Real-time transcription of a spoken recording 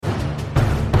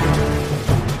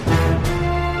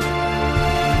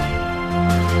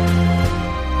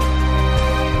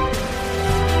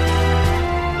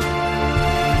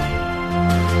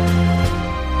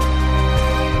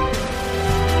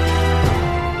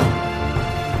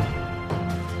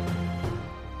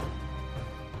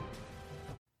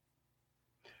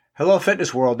Hello,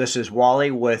 Fitness World. This is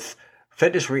Wally with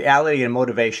Fitness Reality and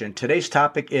Motivation. Today's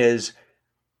topic is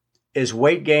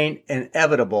weight gain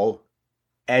inevitable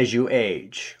as you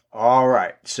age? All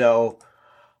right. So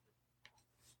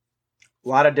a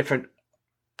lot of different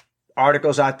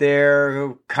articles out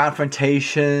there,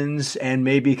 confrontations, and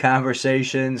maybe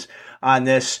conversations on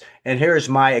this. And here's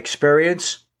my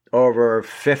experience over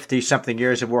 50-something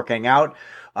years of working out,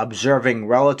 observing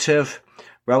relatives,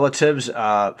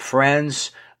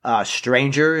 friends,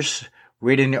 strangers,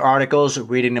 reading the articles,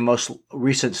 reading the most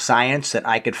recent science that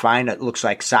I could find that looks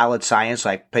like solid science,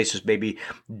 like places maybe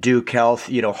Duke Health,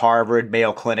 Harvard,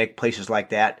 Mayo Clinic, places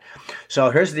like that. So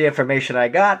here's the information I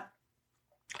got,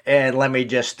 and let me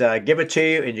just give it to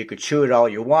you, and you could chew it all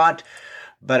you want.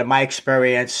 But in my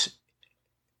experience,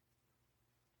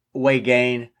 weight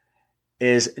gain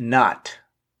is not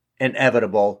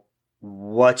inevitable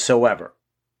whatsoever.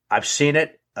 I've seen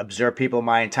it, observed people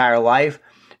my entire life.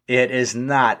 It is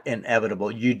not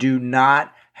inevitable. You do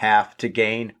not have to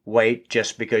gain weight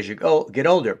just because you get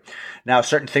older. Now,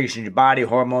 certain things in your body,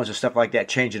 hormones and stuff like that,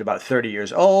 change at about 30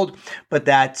 years old, but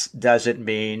that doesn't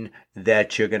mean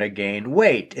that you're going to gain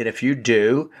weight. And if you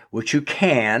do, which you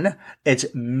can, it's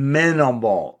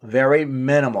minimal, very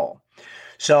minimal.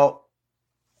 So,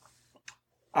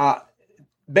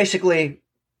 basically,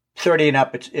 30 and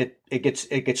up, it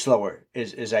gets slower,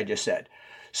 as I just said.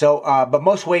 So, but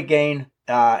most weight gain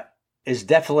is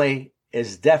definitely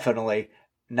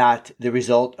not the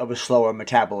result of a slower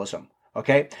metabolism.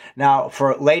 Okay. Now,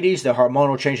 for ladies, the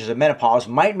hormonal changes of menopause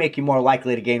might make you more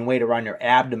likely to gain weight around your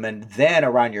abdomen than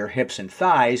around your hips and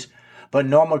thighs, but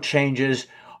normal changes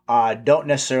don't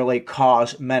necessarily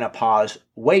cause menopause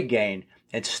weight gain.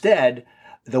 Instead,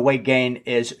 the weight gain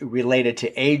is related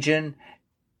to aging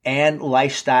and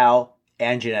lifestyle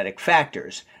and genetic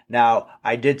factors. Now,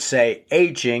 I did say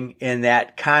aging in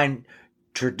that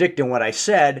contradicting what I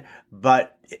said,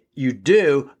 but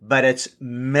it's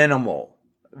minimal,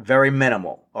 very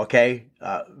minimal, okay?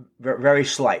 Very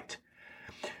slight.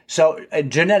 So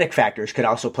genetic factors can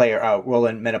also play a role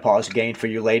in menopause gain for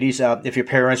you ladies. If your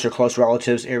parents or close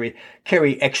relatives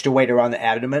carry extra weight around the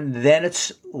abdomen, then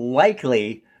it's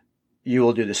likely you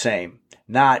will do the same.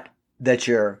 Not that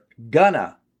you're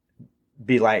gonna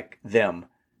be like them.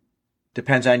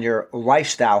 Depends on your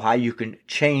lifestyle, how you can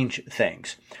change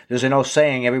things. There's an old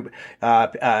saying,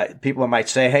 people might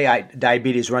say, hey,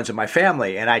 diabetes runs in my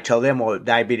family. And I tell them, well,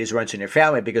 diabetes runs in your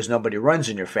family because nobody runs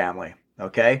in your family.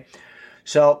 Okay?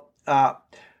 So,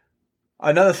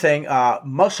 another thing,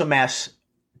 muscle mass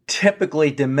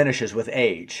typically diminishes with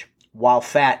age while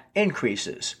fat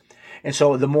increases. And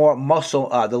so the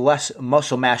less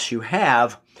muscle mass you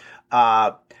have,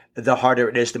 the harder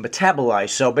it is to metabolize.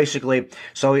 So basically,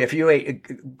 if you ate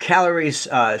calories,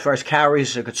 as far as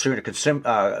calories are concerned,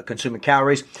 consuming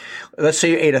calories, let's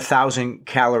say you ate 1,000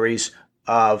 calories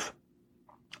of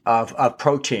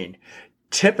protein.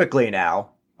 Typically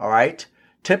now, all right,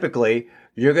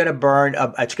 you're going to burn,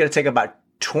 it's going to take about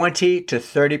 20 to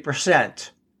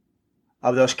 30%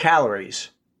 of those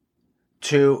calories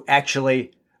to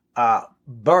actually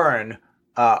burn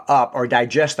up or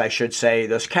digest, I should say,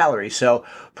 those calories. So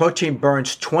protein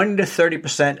burns 20 to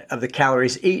 30% of the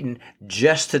calories eaten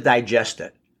just to digest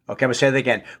it. Okay, I'm going to say that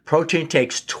again. Protein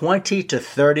takes 20 to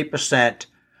 30%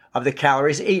 of the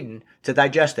calories eaten to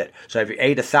digest it. So if you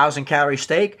ate 1,000 calorie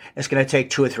steak, it's going to take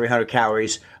 200 or 300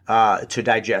 calories to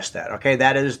digest that. Okay,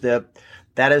 that is the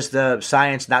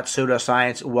science, not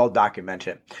pseudoscience, well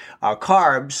documented.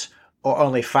 Carbs are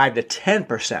only 5 to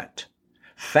 10%.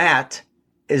 Fat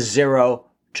is 0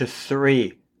 to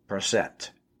 3%.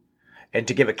 And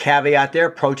to give a caveat there,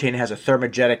 protein has a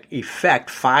thermogenic effect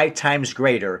 5 times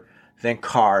greater than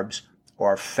carbs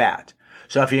or fat.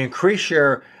 So if you increase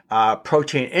your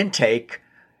protein intake,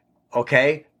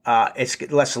 okay, it's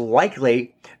less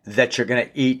likely that you're going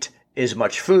to eat as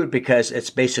much food because it's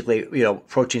basically,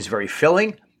 protein's very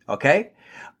filling, okay?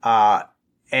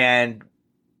 And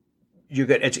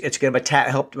it's going to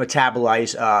help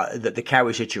metabolize the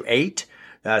calories that you ate.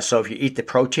 So if you eat the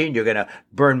protein, you're going to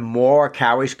burn more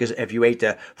calories because if you ate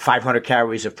the 500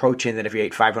 calories of protein than if you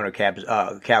ate 500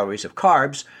 calories of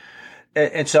carbs.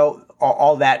 And so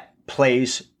all that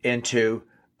plays into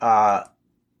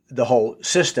the whole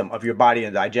system of your body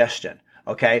and digestion,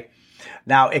 okay?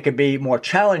 Now, it can be more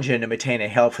challenging to maintain a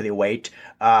healthy weight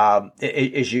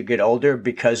as you get older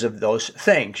because of those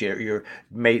things. You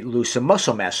may lose some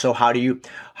muscle mass. So how do you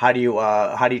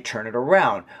turn it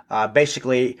around?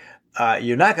 Basically,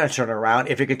 you're not going to turn it around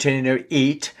if you continue to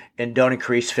eat and don't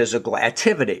increase physical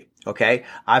activity. Okay,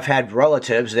 I've had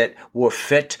relatives that were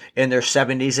fit in their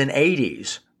 70s and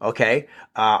 80s. Okay.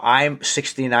 I'm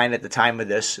 69 at the time of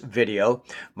this video.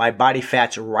 My body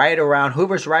fat's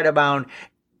hovers right around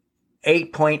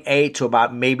 8.8 to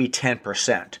about maybe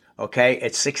 10%. Okay.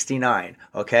 It's 69.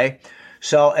 Okay.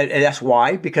 So and that's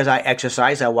why, because I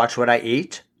exercise, I watch what I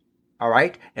eat. All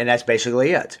right. And that's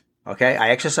basically it. Okay. I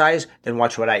exercise and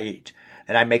watch what I eat.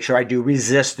 And I make sure I do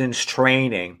resistance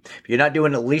training. If you're not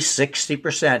doing at least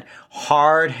 60%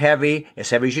 hard, heavy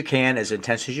as you can, as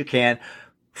intense as you can,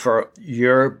 for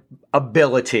your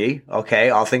ability,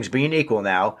 okay, all things being equal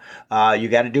now, you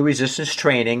got to do resistance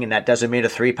training, and that doesn't mean a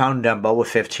 3-pound dumbbell with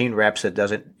 15 reps that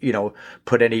doesn't,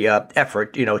 put any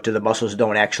effort, to the muscles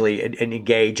don't actually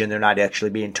engage and they're not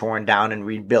actually being torn down and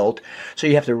rebuilt. So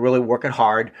you have to really work it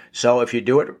hard. So if you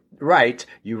do it right,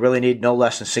 you really need no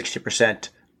less than 60%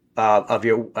 of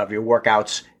your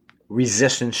workouts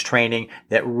resistance training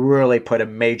that really put a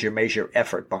major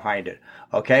effort behind it.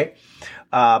 Okay.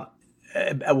 We're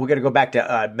going to go back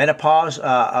to menopause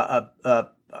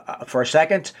for a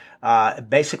second.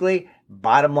 Basically,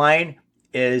 bottom line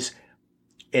is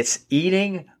it's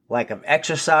eating, lack of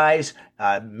exercise,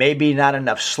 maybe not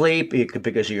enough sleep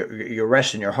because you're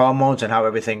resting your hormones and how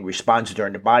everything responds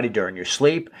during the body during your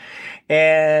sleep.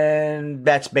 And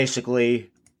that's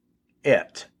basically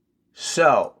it.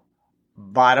 So,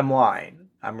 bottom line,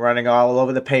 I'm running all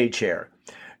over the page here.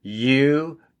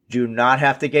 You do not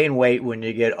have to gain weight when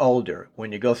you get older.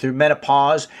 When you go through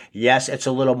menopause, yes, it's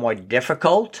a little more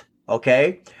difficult,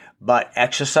 okay? But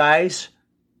exercise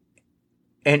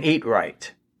and eat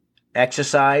right.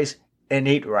 Exercise and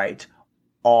eat right.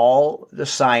 All the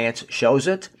science shows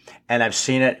it, and I've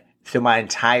seen it through my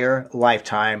entire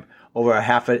lifetime, over a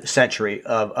half a century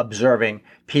of observing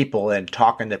people and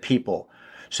talking to people.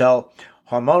 So,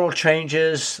 hormonal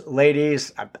changes,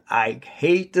 ladies, I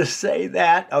hate to say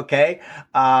that, okay?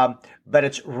 But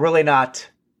it's really not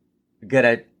going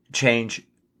to change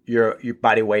your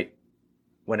body weight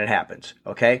when it happens,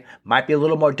 okay? Might be a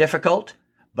little more difficult,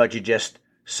 but you just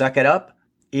suck it up,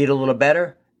 eat a little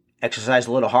better, exercise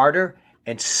a little harder,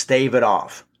 and stave it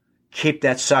off. Keep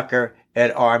that sucker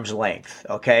at arm's length,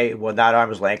 okay? Well, not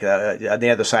arm's length, on the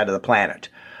other side of the planet.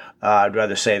 I'd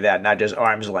rather say that, not just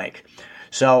arm's length.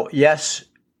 So, yes,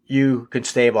 you can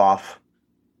stave off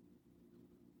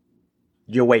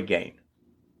your weight gain.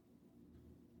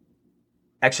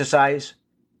 Exercise,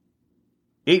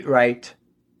 eat right,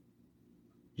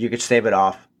 you can stave it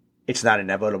off. It's not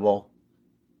inevitable.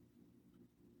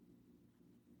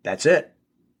 That's it.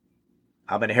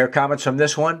 I'm going to hear comments from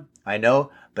this one, I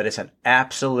know, but it's an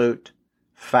absolute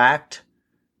fact.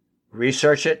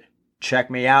 Research it.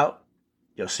 Check me out.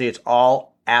 You'll see it's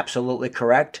all absolutely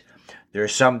correct.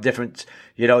 There's some different,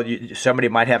 somebody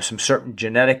might have some certain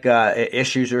genetic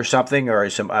issues or something, or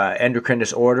some endocrine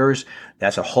disorders.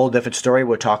 That's a whole different story.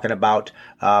 We're talking about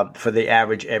for the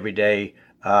average everyday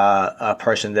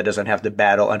person that doesn't have to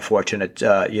battle unfortunate,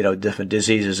 different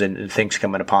diseases and things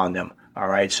coming upon them. All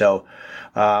right. So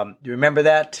remember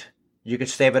that. You can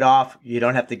stave it off. You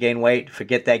don't have to gain weight.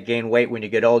 Forget that gain weight when you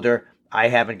get older. I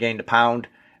haven't gained a pound.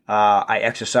 I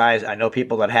exercise. I know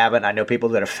people that haven't. I know people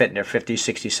that are fit in their 50s,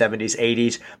 60s, 70s,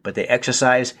 80s, but they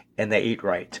exercise and they eat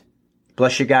right.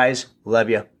 Bless you guys. Love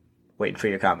you. Waiting for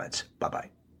your comments.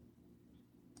 Bye-bye.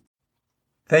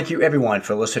 Thank you, everyone,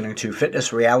 for listening to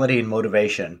Fitness, Reality, and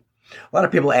Motivation. A lot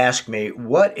of people ask me,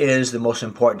 what is the most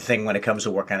important thing when it comes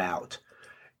to working out?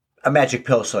 A magic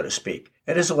pill, so to speak.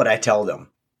 And this is what I tell them.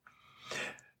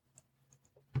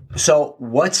 So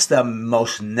what's the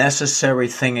most necessary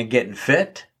thing in getting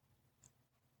fit?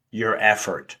 Your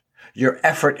effort. Your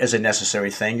effort is a necessary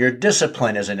thing. Your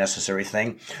discipline is a necessary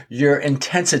thing. Your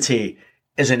intensity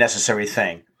is a necessary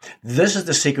thing. This is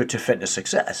the secret to fitness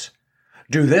success.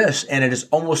 Do this, and it is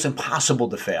almost impossible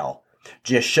to fail.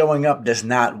 Just showing up does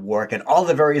not work, and all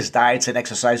the various diets and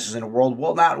exercises in the world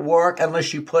will not work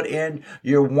unless you put in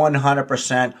your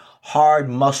 100% hard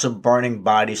muscle-burning,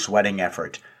 body-sweating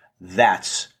effort.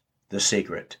 That's the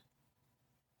secret.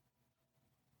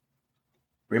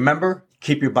 Remember,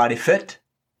 keep your body fit.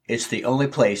 It's the only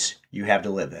place you have to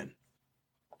live in.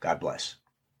 God bless.